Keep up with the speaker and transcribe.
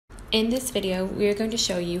In this video, we are going to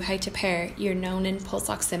show you how to pair your Nonin pulse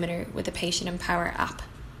oximeter with the patientMpower app.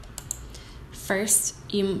 First,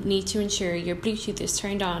 you need to ensure your Bluetooth is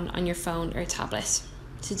turned on your phone or tablet.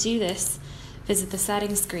 To do this, visit the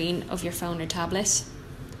settings screen of your phone or tablet,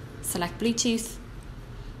 select Bluetooth,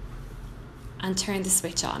 and turn the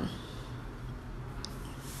switch on.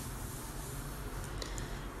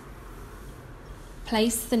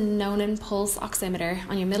 Place the Nonin pulse oximeter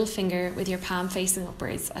on your middle finger with your palm facing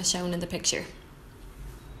upwards as shown in the picture.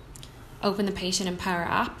 Open the patientMpower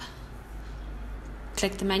app.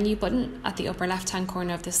 Click the menu button at the upper left hand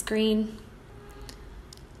corner of the screen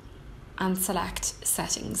and select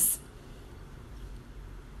Settings.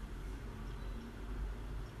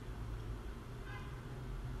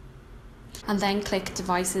 And then click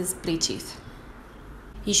Devices Bluetooth.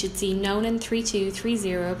 You should see Nonin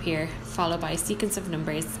 3230 appear, followed by a sequence of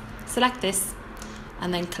numbers. Select this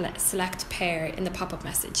and then select Pair in the pop-up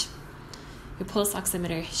message. Your pulse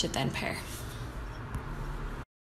oximeter should then pair.